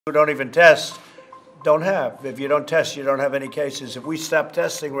Who don't even test don't have. If you don't test, you don't have any cases. If we stop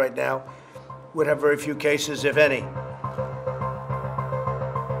testing right now, we'd have very few cases, if any.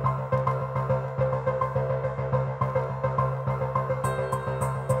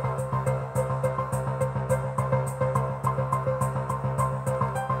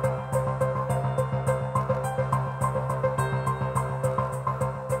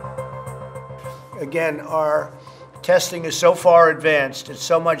 Again, our testing is so far advanced, it's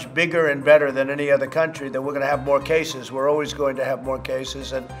so much bigger and better than any other country that we're going to have more cases. We're always going to have more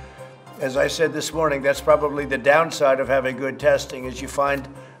cases. And as I said this morning, that's probably the downside of having good testing, is you find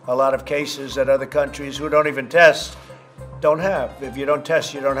a lot of cases that other countries who don't even test don't have. If you don't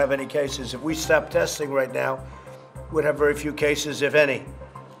test, you don't have any cases. If we stop testing right now, we'd have very few cases, if any.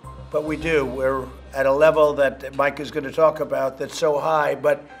 But we do. We're at a level that Mike is going to talk about that's so high,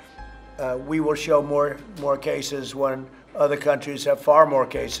 but we will show more cases when other countries have far more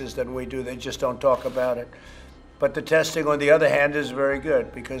cases than we do. They just don't talk about it. But the testing, on the other hand, is very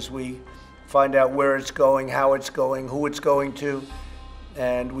good because we find out where it's going, how it's going, who it's going to,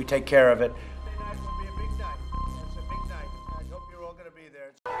 and we take care of it. Tonight will be a big night. It's a big night. I hope you're all going to be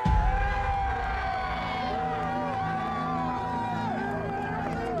there.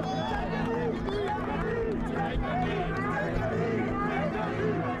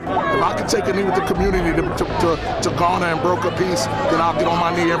 If I can take a knee with the community to garner and broker peace, then I'll get on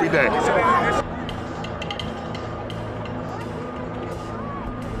my knee every day.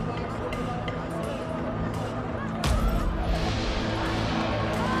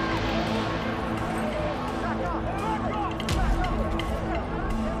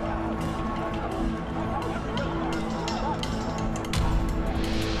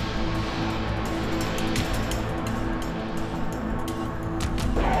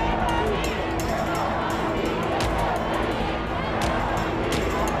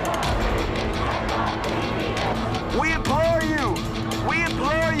 We implore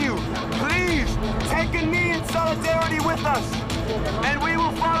you, please take a knee in solidarity with us, and we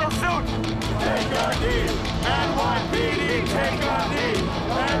will follow suit. Take a knee, NYPD, take a knee,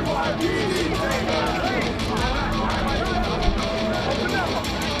 NYPD, take a knee.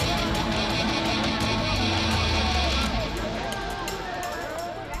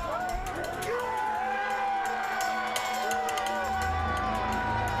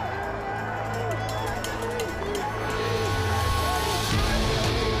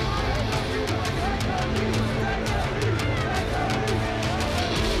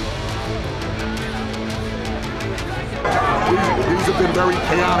 These have been very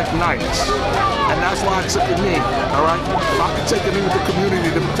chaotic nights, and that's why I took a knee, all right? If I can take a knee with the community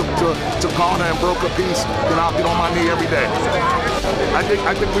to garner and broker peace, then I'll get on my knee every day.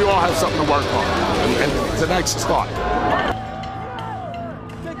 I think we all have something to work on, and tonight's the start.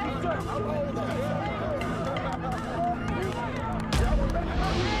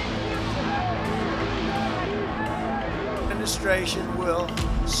 Administration will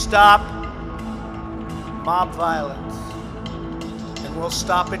stop mob violence, and we'll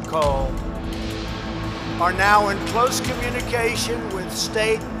stop it cold. Are now in close communication with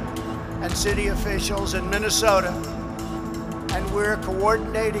state and city officials in Minnesota, and we're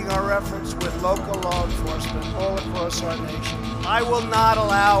coordinating our efforts with local law enforcement all across our nation. I will not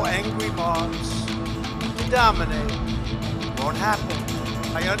allow angry mobs to dominate. It won't happen.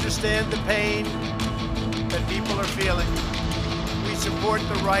 I understand the pain that people are feeling. We support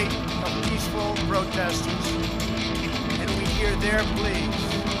the right of peaceful protesters, and we hear their pleas.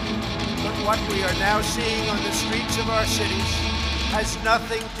 But what we are now seeing on the streets of our cities has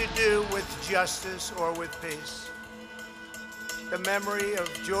nothing to do with justice or with peace. The memory of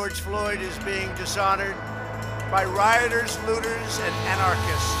George Floyd is being dishonored by rioters, looters, and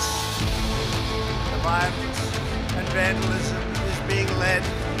anarchists. The violence and vandalism is being led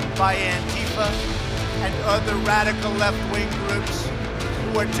by Antifa and other radical left-wing groups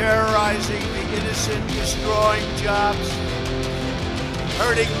who are terrorizing the innocent, destroying jobs,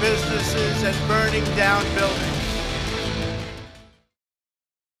 hurting businesses, and burning down buildings.